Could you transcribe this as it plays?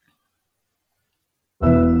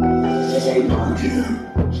HRE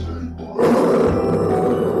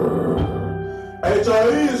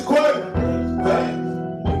is quick.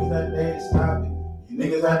 Niggas out there to stop it. You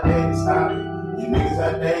niggas out there to stop it. You niggas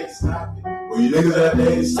out there to stop it. Well, you niggas out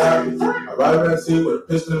there to stop it. I ride around the city with a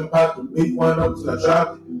pistol in my pocket, beat one up till I drop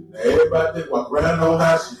it. Now everybody walk around on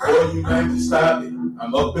high shit. Boy, you ain't to stop it.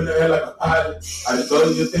 I'm up in the air like a pilot. I just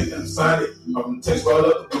told you think I'm Sonic. I'm from Texas roll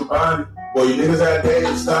up to Bonnie. Boy, you niggas out there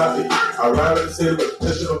to stop it. I ride around the city with a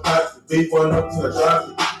pistol in my pocket, beat one up till I drop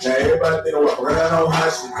it. Now everybody think I walk around on high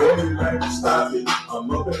shit. Boy, you ain't to stop it. I'm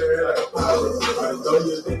up in the air like a pilot. I just told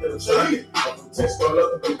you think I'm Sonic. I'm from Texas roll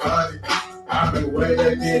up to Bonnie. I remember way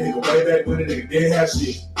back then, nigga, way back when a nigga didn't have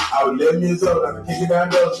shit. I was 11 years old, I could kick it down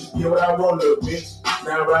there, just get what I want, little bitch.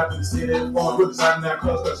 Now I ride through the city and phone with the I'm not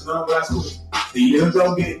close, cause none of my school. The niggas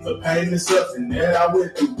don't get it for pain themselves, and that I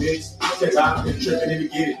went through, bitch. Check out, been tripping if you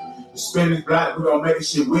get it. The spin is blind, we gon' make this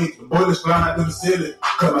shit weak. The bullets flying through the ceiling.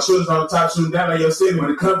 Cause my shooters on top, shooting down on your city.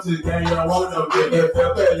 When it comes to the game, you don't want no bitch.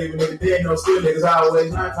 FFL, leaving nigga dead, no steal. Niggas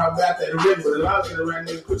always not talk about that already. But a lot of shit around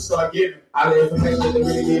niggas quick start giving. I let information that they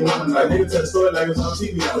really get money. Like nigga tell the story like it's on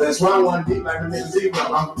TV. That's why I want deep like a nigga zero.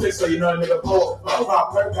 I'm from Texas, so you know a nigga poor.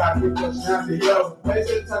 Pop perk, got 3 touchdowns to yo. Pay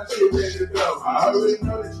to the type of shit ready to go. I already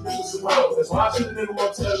know that you niggas some hoes. That's why I shoot a nigga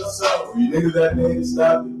won't tell us so. You niggas that day to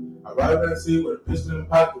stop it. I ride around the city with a pistol in my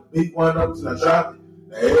pocket, beat one up till I drop it.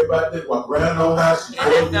 Now everybody that walk around on high shit.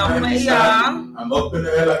 I'm up in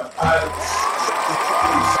the air like a pilot.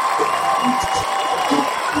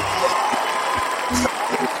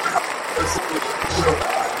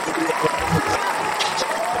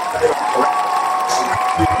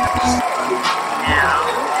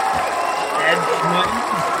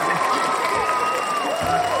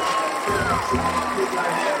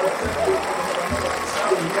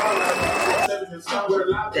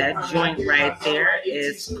 That joint right there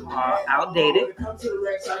is called Outdated.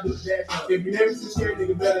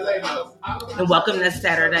 And welcome to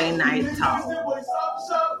Saturday Night Talk.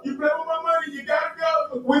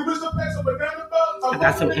 I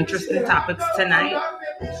got some interesting topics tonight.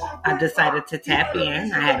 I decided to tap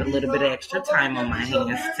in. I had a little bit of extra time on my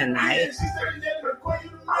hands tonight.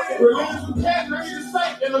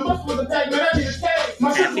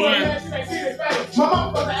 Tap in.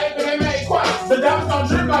 The diamonds don't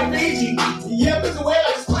drip like Fiji. Yeah, it's away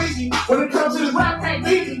like squeezy. When it comes to this rap, can't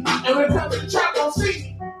beat me. And when it comes to the trap, don't see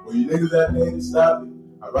me. Well, you niggas that day to stop it.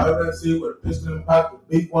 I ride around the city with a pistol in my pocket,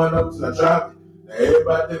 beat one up till I drop it. Now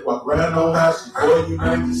everybody that walk around on high shit. Boy, you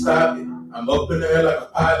ain't to stop it. I'm up in the air like a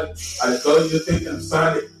pilot. I just told you think I'm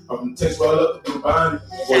Sonic. I'm from Texas roll up to Bonnie.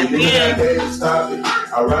 Boy, you niggas that day to stop it.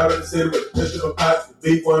 I ride around the city with a pistol in my pocket,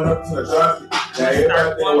 beat one up till I drop it. Now everybody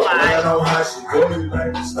that walk around on high shit. Boy, you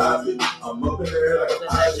ain't to stop it. I'm up in the air like a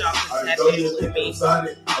pilot. I just told you think I'm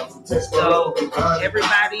Sonic. I'm from Texas roll up to Bonnie.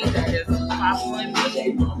 Everybody that is following me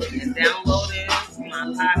and downloading my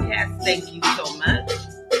podcast, thank you so much.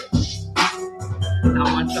 I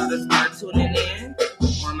want y'all to start tuning in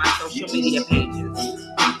on my social media pages,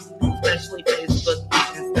 especially Facebook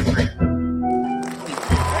and Instagram.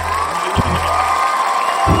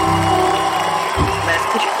 Let's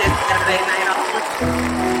kick this Saturday night off with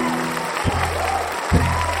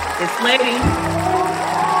this lady.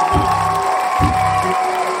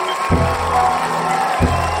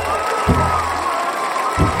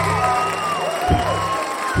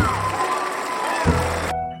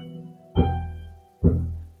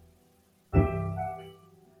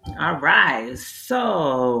 All right,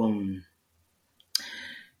 so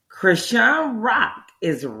Chrisean Rock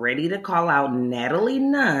is ready to call out Natalie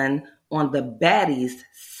Nunn on the Baddies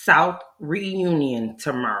South reunion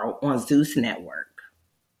tomorrow on Zeus Network.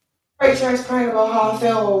 Very transparent about how I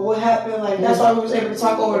felt or what happened. Like that's why we was able to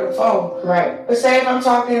talk over the phone. Right. But say if I'm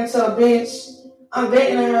talking to a bitch, I'm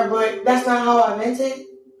venting at her, but that's not how I vented.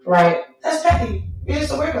 Right. That's petty. You're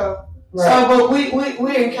just a weirdo. Right. So, but we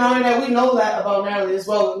encountered that. We know that about Natalie as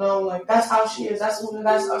well. You know, like that's how she is. That's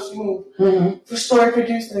how she moves. Mm-hmm. For story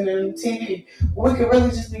producing and TV, we could really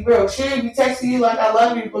just be real. She didn't be texting you like I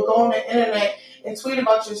love you, but go on the internet and tweet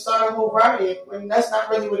about you, start a whole riot when that's not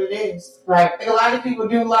really what it is. Right. Like a lot of people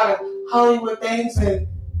do a lot of Hollywood things, and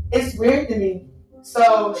it's weird to me.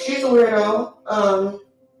 So she's a weirdo. I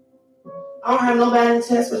don't have no bad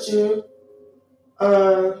intents with you.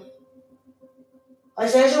 Like,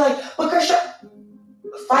 she's like, but Chrisean,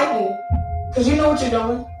 fight me. Because you know what you're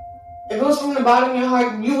doing. If it was from the bottom of your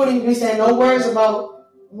heart, you wouldn't be saying no words about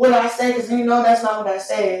what I said, because you know that's not what I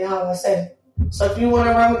say and how I say it. So if you want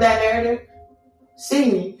to run with that narrative,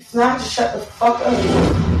 see me. If not, just shut the fuck up.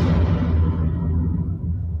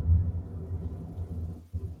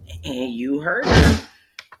 And you heard her.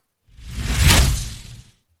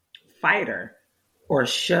 fighter, or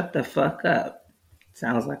shut the fuck up.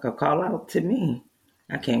 Sounds like a call out to me.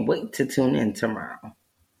 I can't wait to tune in tomorrow.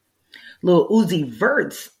 Lil Uzi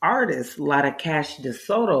Verts artist Lotta Cash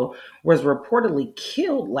DeSoto was reportedly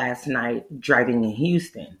killed last night driving in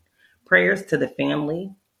Houston. Prayers to the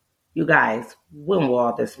family. You guys, when will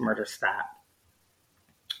all this murder stop?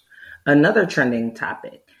 Another trending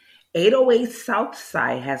topic. 808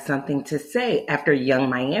 Southside has something to say after Young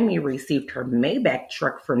Miami received her Maybach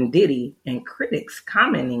truck from Diddy and critics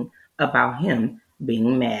commenting about him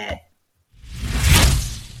being mad.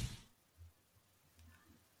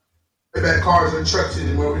 Maybach cars and trucks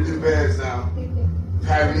anymore. We do bags now.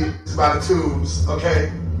 Having these by the tubes,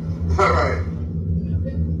 okay? All right.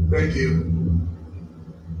 Thank you.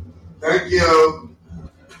 Thank you.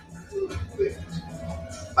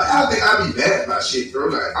 I think I be mad about shit, bro.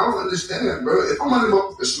 Like, I don't understand, bro. If I'm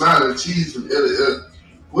on the smiling cheese from ear to ear,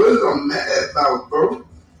 what is I'm mad about, bro?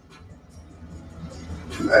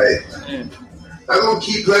 Like, I'm gonna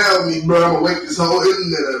keep playing with me, bro. I'm gonna wake this whole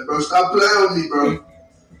internet up, bro. Stop playing with me, bro.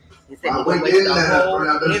 I'm wake the internet up, bro.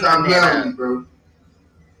 I better stop playing with me, bro.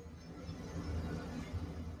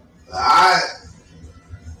 Alright.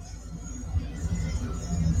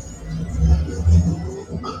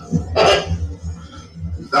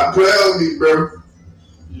 Stop playing with me, bro.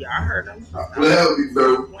 Yeah, I heard him. Stop playing with me,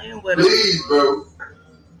 bro. Please, bro.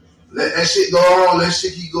 Let that shit go on. Let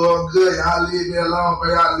shit keep going good. Y'all leave me alone,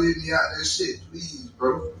 bro. Y'all leave me out that shit, please,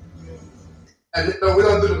 bro. And no, we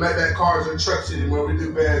don't do the Maybach cars and trucks anymore. We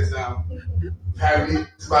do bags now. Having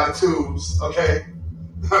these by the tubes, okay?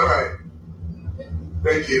 All right.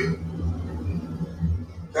 Thank you.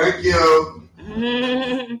 Thank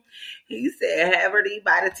you. He said, have her these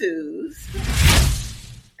by the tubes.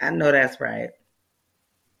 I know that's right.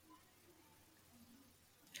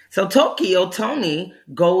 So Tokyo Toni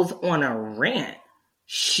goes on a rant.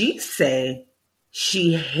 She say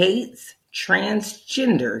she hates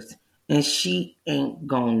transgenders and she ain't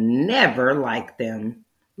gonna never like them.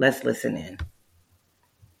 Let's listen in.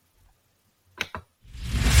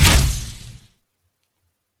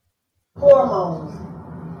 Hormones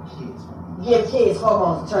give kids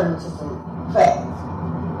hormones to turn into some fat.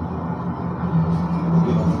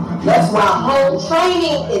 That's why home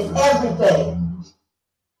training is everything.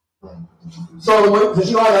 So, did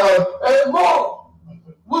you hey, Mom,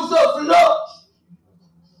 what's up for lunch?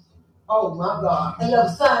 Oh my God. And your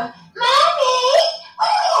son, Mommy, what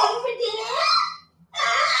are we having for dinner?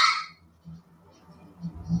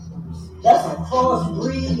 That's a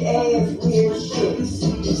cross-breed ass weird shit.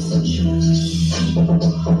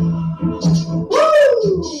 Woo!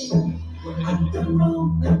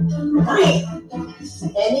 Right.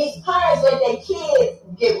 And these parents let their kids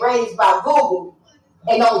get raised by Google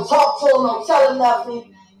and don't talk to them, don't tell them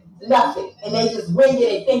nothing. And they just wing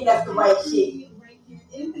it and think that's the right shit.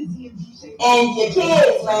 And your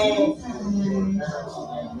kids, man,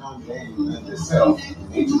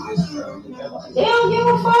 they don't give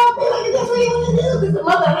a fuck. They like, that's what you want to do, because the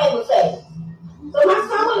mother ain't with faith. So my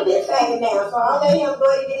son want to be a faggot now, so I'll let him go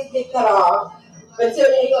and get his dick cut off. But until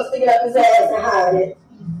then, he gonna stick it up his ass and hide it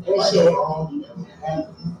and shit.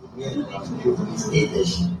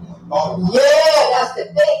 Yeah, that's the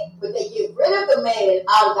thing. But they get rid of the man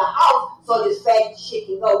out of the house so this faggot shit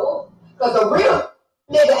can go on. Because a real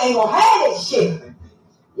nigga ain't gonna have that shit.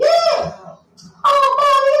 Yeah. Oh,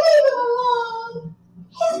 mommy, leave him alone.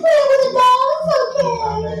 He's playing with the dog.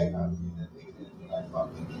 It's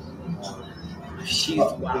okay. She's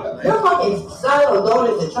wild. Your fucking son or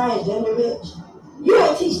daughter is a transgender bitch. You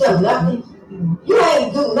ain't teach them nothing. You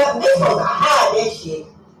ain't do nothing. They supposed to hide that shit.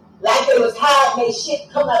 Like they was hiding their shit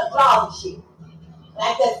coming out of the closet shit.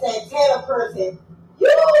 Like that Santana person. You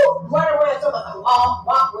run around talking about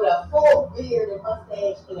walk with a full beard and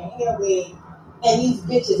mustache and a hair wig, and these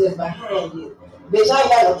bitches is behind you. Bitch, I ain't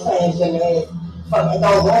got no transgender ass. Fucking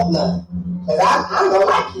don't want none. Cause I don't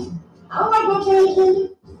like you. I don't like no transgender.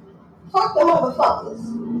 Fuck them motherfuckers.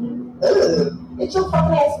 Ugh. Get your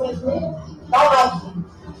fucking ass with me. Don't like you.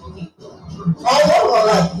 I ain't never gonna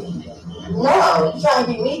like you. No, you trying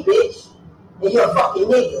to be me, bitch. And you're a fucking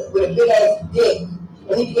nigga with a big ass dick.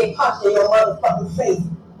 And if you get punched in your motherfucking face,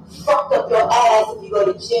 fucked up your ass if you go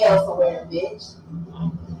to jail somewhere, bitch.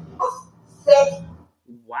 Sick.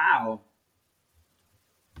 Wow.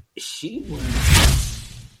 She was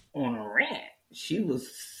on a rant. She was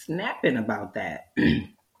snapping about that.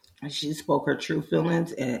 She spoke her true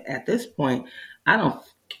feelings, and at this point, I don't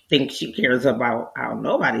think she cares about how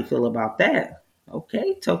nobody feel about that.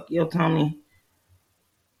 Okay, Tokyo Toni.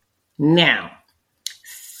 Now,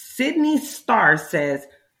 Sydney Starr says,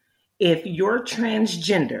 if you're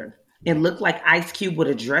transgender It looked like Ice Cube with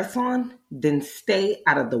a dress on, then stay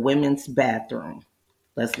out of the women's bathroom.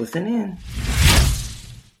 Let's listen in.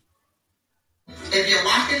 If you're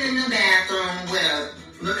walking in the bathroom with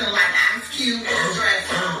looking like Ice Cube with a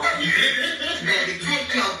dress on, baby,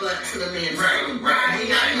 take your butt to the men's room. Right. We're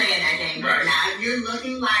not playing that game. Right. Now, if you're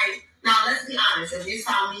looking like, now let's be honest, if you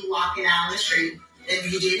saw me walking out on the street,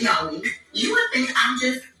 if you didn't know me, you would think I'm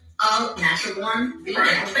just a natural born female.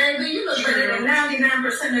 Right. Baby, you look better than 99%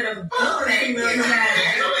 of the book females.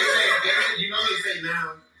 You know they say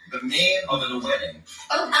now, the men over the women.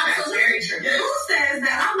 Oh, absolutely. That's very true. Yes. Who says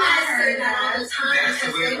that? I'm not saying that all the time. That's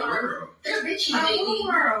the way of the world. They're bitchy, baby.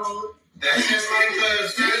 World. That's just like the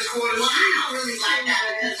status quo of the street. I don't really like that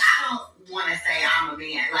because I don't want to say I'm a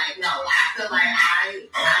man. Like, no, I feel like I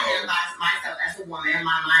identify myself as a woman.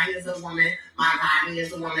 My mind is a woman. My body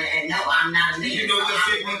is a woman. And no, I'm not a man. You know what,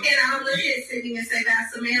 Sydney? And I don't look at Sydney and say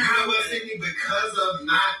that's a man. You know what, Sydney? Because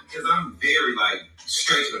I'm very,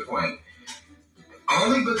 straight to the point.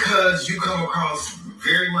 Only because you come across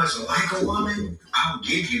very much like a woman, I'll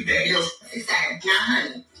give you that. Exactly. Now,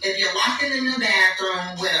 honey, if you're walking in the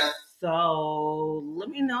bathroom with a... So, let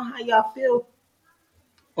me know how y'all feel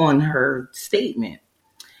on her statement.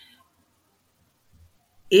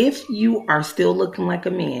 If you are still looking like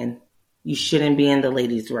a man, you shouldn't be in the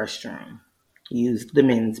ladies' restroom. Use the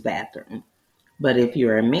men's bathroom. But if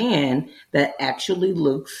you're a man that actually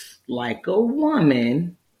looks like a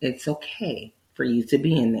woman, it's okay for you to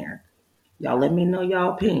be in there. Y'all let me know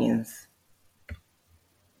y'all opinions.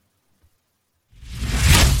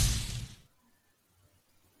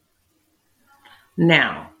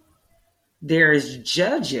 Now, there's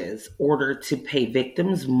judges ordered to pay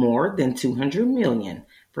victims more than $200 million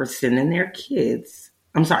for sending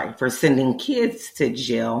kids to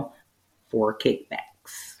jail for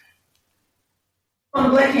kickbacks. On the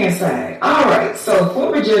black hand side, all right, so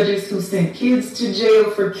former judges who sent kids to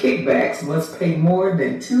jail for kickbacks must pay more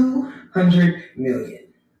than $200 million.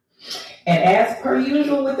 And as per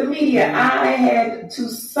usual with the media, I had to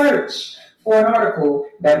search for an article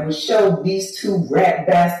that would show these two rat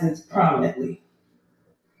bastards prominently.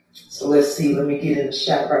 So let's see, let me get in the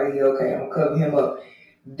shot right here. Okay, I'm gonna cover him up.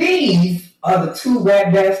 These are the two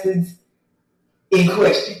rat bastards in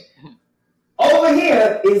question. Over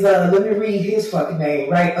here is, let me read his fucking name,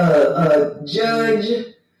 right?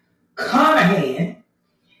 Judge Conahan.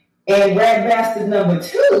 And rat bastard number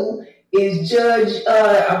 2 is Judge,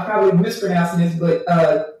 I'm probably mispronouncing this,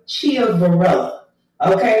 but Chia Varela.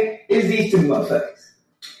 Okay? It's these two motherfuckers.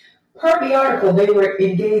 Per the article, they were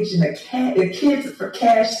engaged in a kids for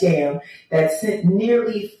cash scam that sent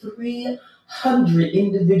nearly 300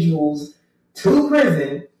 individuals to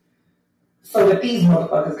prison so that these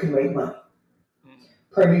motherfuckers could make money.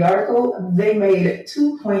 Per the article, they made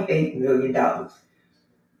 $2.8 million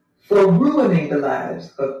for ruining the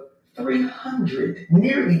lives of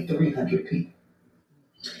nearly 300 people.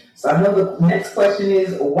 So I know the next question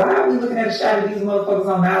is, why are we looking at a shot of these motherfuckers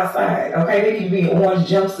on the outside? Okay, they need to be in orange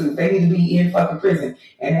jumpsuit. They need to be in fucking prison.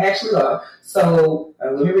 And they actually are. So,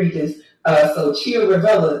 let me read this. So Chia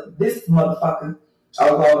Rivella, this motherfucker,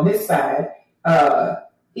 over on this side,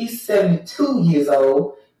 he's 72 years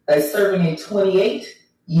old, serving a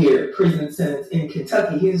 28-year prison sentence in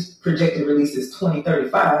Kentucky. His projected release is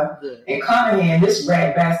 2035. And Conahan, this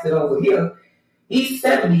rat bastard over here, he's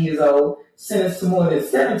 70 years old, sentenced to more than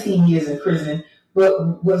 17 years in prison,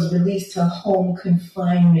 but was released to home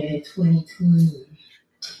confinement in 2020.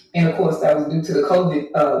 And of course, that was due to the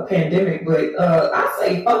COVID pandemic. But I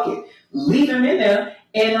say, fuck it. Leave him in there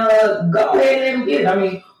and go ahead and let him get it. I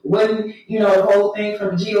mean, when, the whole thing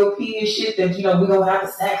from the GOP and shit that, we're going to have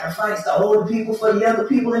to sacrifice the older people for the younger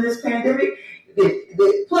people in this pandemic, they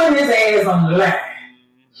put his ass on the line.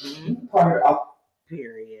 Mm-hmm. Part of the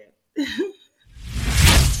period.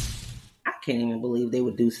 I can't even believe they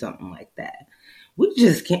would do something like that. We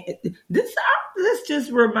just can't. This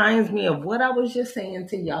just reminds me of what I was just saying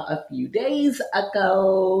to y'all a few days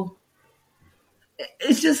ago.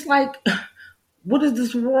 It's just like, what is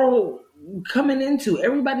this world coming into?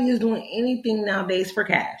 Everybody is doing anything nowadays for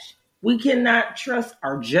cash. We cannot trust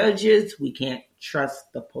our judges. We can't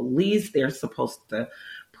trust the police. They're supposed to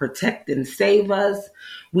protect and save us.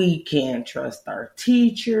 We can't trust our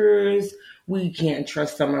teachers. We can't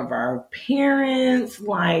trust some of our parents.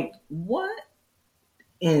 Like, what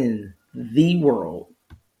in the world?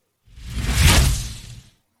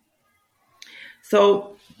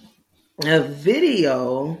 So, a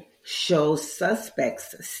video shows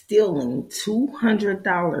suspects stealing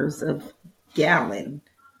 $200 of gallon.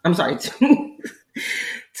 I'm sorry,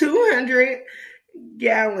 200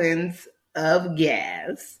 gallons of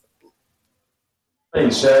gas. He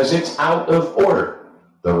says it's out of order.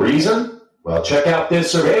 The reason? Well, check out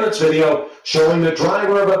this surveillance video showing the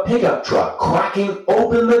driver of a pickup truck cracking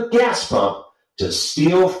open the gas pump to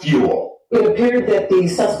steal fuel. It appeared that the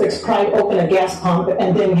suspects pried open a gas pump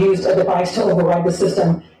and then used a device to override the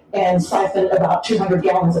system and siphoned about 200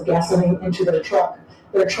 gallons of gasoline into their truck.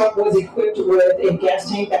 Their truck was equipped with a gas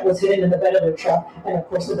tank that was hidden in the bed of their truck, and of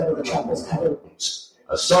course the bed of the truck was covered.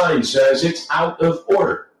 A sign says it's out of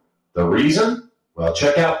order. The reason? Well,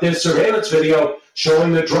 check out this surveillance video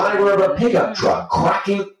showing the driver of a pickup truck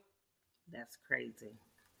cracking. That's crazy.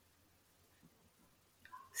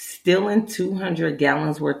 Stealing 200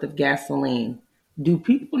 gallons worth of gasoline. Do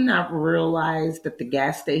people not realize that the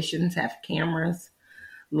gas stations have cameras?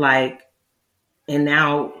 Like, and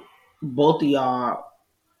now both of y'all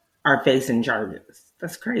are facing charges.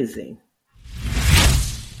 That's crazy.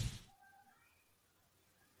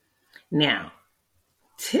 Now,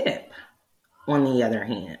 Tip, on the other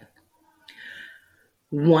hand,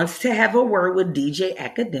 wants to have a word with DJ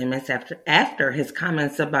Academics after his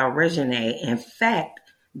comments about Regine. In fact,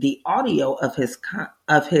 the audio of his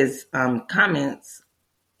comments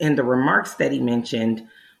and the remarks that he mentioned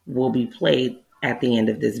will be played at the end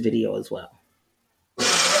of this video as well.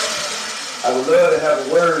 I would love to have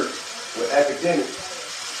a word with Academics.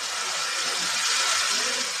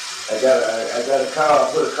 I got a call.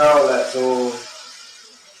 I put a call out to him.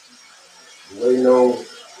 Waiting on,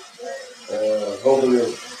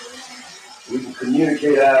 hopefully we can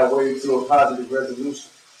communicate our way to a positive resolution.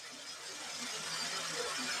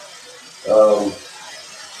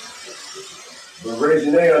 But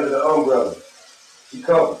Regine under the umbrella, she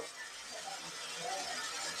covered.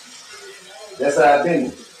 That's how I've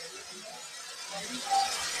been.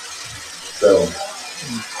 So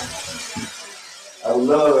I would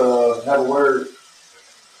love to have a word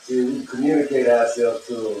to communicate ourselves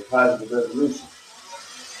to a positive resolution.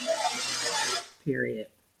 Period.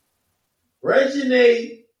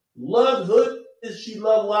 Regine loved Hood and she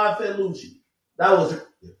loved YFN Lucci. That was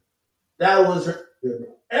her.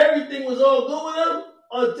 Everything was all good with them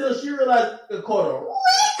until she realized it caught a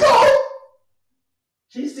RICO.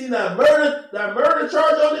 She seen that murder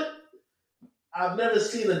charge on it. I've never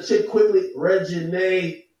seen a chick quickly, Regine,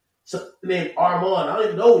 named Armand. I don't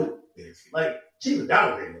even know who it is. Like, she was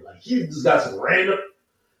downgraded. Like, she just got some random.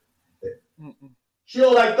 She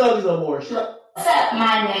don't like thugs no more. She like, what's up,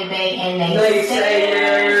 my neighbor and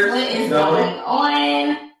naysayers? What is going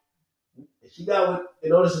on? She got with,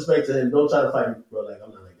 in all disrespect to him, don't try to fight me, bro. Like,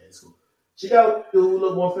 I'm not like that in school. She got with dude who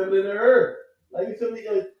look more feminine than her. Like, you feel me?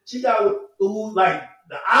 She got with who, like,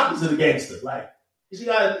 the opposite of gangster. Like, she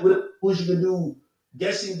got with who she can do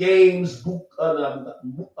guessing games,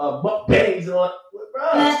 mukbangs, and all that.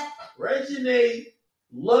 Bro, Regine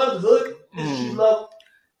loved Hood and she loved.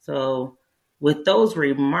 So, with those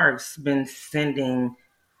remarks, been sending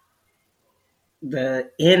the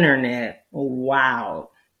internet wild.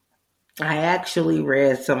 I actually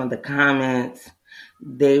read some of the comments.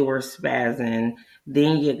 They were spazzing.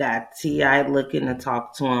 Then you got T.I. looking to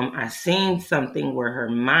talk to him. I seen something where her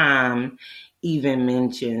mom even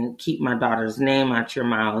mentioned, keep my daughter's name out your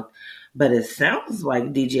mouth. But it sounds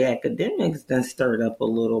like DJ Academics done stirred up a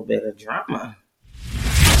little bit of drama.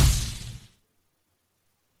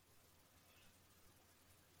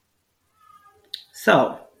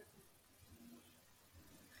 So,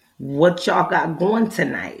 what y'all got going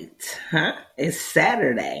tonight? Huh? It's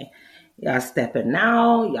Saturday. Y'all stepping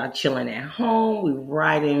out. Y'all chilling at home. We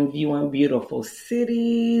riding, viewing beautiful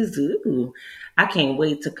cities. Ooh, I can't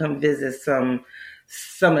wait to come visit some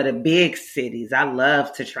of the big cities. I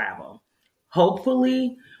love to travel.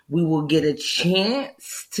 Hopefully, we will get a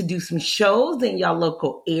chance to do some shows in y'all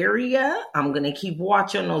local area. I'm going to keep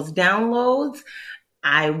watching those downloads.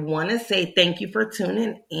 I want to say thank you for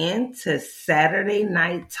tuning in to Saturday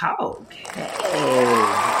Night Talk. Hey.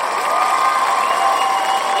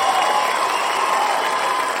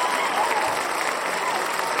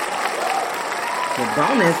 The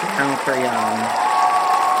bonus round for y'all.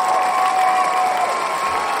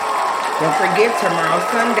 Don't forget tomorrow,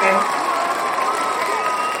 Sunday.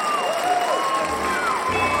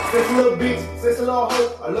 Sis a little bitch, sis a little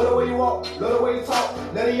hoe. I love the way you walk, love the way you talk.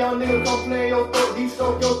 Let a young nigga come play in your throat. You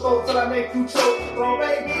stroke your throat till I make you choke. Throw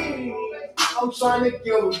baby, I'm trying to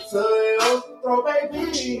give it to you. Throw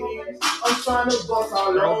baby, I'm trying to bust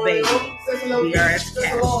all over you. Sis a little bitch, sis a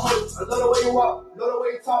little hoe. I love the way you walk, love the way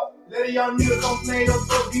you talk. Let a young nigga come play in your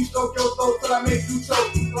throat. You stroke your throat till I make you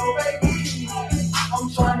choke. Throw baby, I'm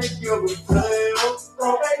trying to give it to you.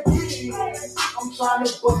 Throw baby, I'm trying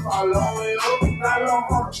to bust all over you. Not on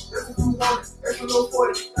her, listen to woman, that's a little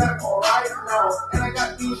 40, gotta go right now. And I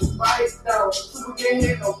got these right now. Super get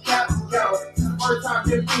hit, no cap count. First time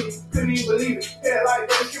been feeding, couldn't even believe it. Hair like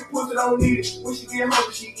that, she pussy don't need it. When she get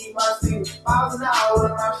home, she eat my seed. Miles an hour,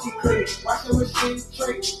 and now she clean. Watch it when she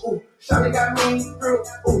trick. Ooh, Shawty got me through.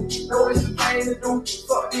 Ooh, know what she came to do.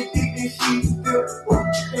 Fuck this dick, then she still. Ooh,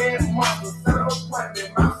 head muscle, set up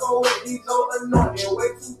appointment. My soul wet, these so annoying. Way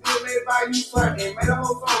too good, they buy you something. Made a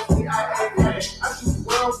whole song, see, I ain't playing. I shoot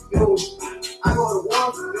well for you. I go to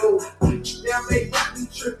war for you. Damn, they got me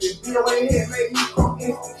tripping. Be away here, make me come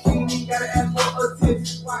instant. She ain't even gotta ask for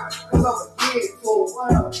attention. Why? Cause I'ma get it for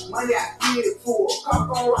her. Money, I get it for her.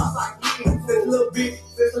 Cock on rocks, I get it. This little bitch,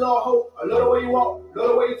 this little hoe. I love the way you walk, love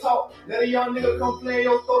the way you talk. Let a young nigga come play in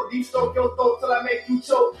your throat, deep stroke your throat till I make you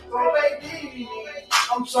choke. Throw baby,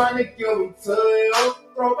 I'm trying to give them to you.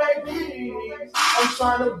 Throw baby, I'm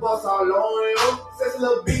trying to bust all on you. Says a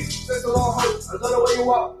little bitch, says a little hoe. I love the way you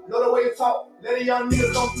walk, love the way you talk. Let a young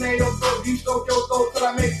nigga come play in your throat, deep stroke your throat till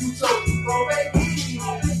I make you choke. Throw baby,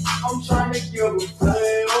 I'm trying to give them to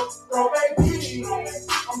you. Throw baby,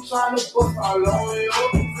 I'm trying to bust all on you.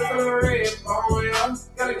 Says a little red on ya,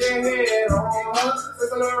 gotta get head on her.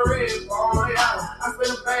 Says a little red on ya, I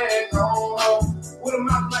spend a bag on her. With a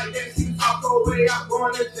mouth like that, she can talk her way out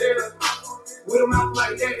going to jail. With a mouth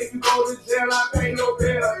like that, if you go to jail, I pay your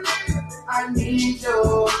bill. I need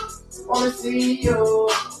you, wanna see you.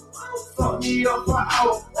 Fuck me up for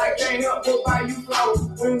hours, I can't help but buy you flowers.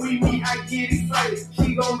 When we meet, I get excited.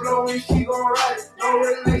 She gon' blow and she gon' ride it. No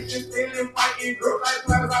relation, feeling fighting. Girl like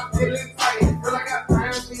flowers, I feel excited. Girl, I got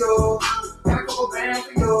plans for you, got a couple bands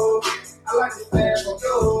for you. I like to stand for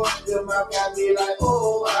you. Your mouth got me like,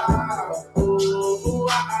 oh, wow. Oh,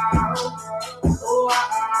 wow. Oh,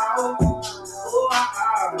 wow.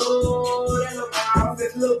 Oh, that little mouth,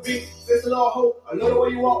 this little bitch, this little hoe. I love the way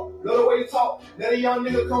you walk, love the way you talk. Let a young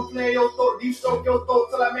nigga come play in your throat, deep stroke your throat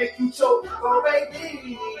till I make you choke. Throw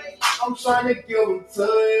baby, I'm trying to give them to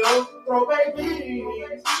you. Throw baby,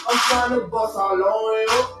 I'm trying to bust all on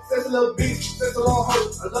you. Says a little bitch, says a little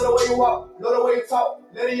hoe. I love the way you walk, love the way you talk.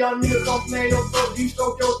 Let a young nigga come play in your throat, deep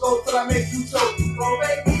stroke your throat till I make you choke. Throw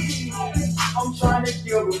baby, I'm trying to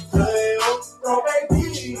give them to you. Throw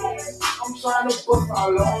baby, I'm trying to bust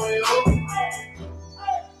all on you.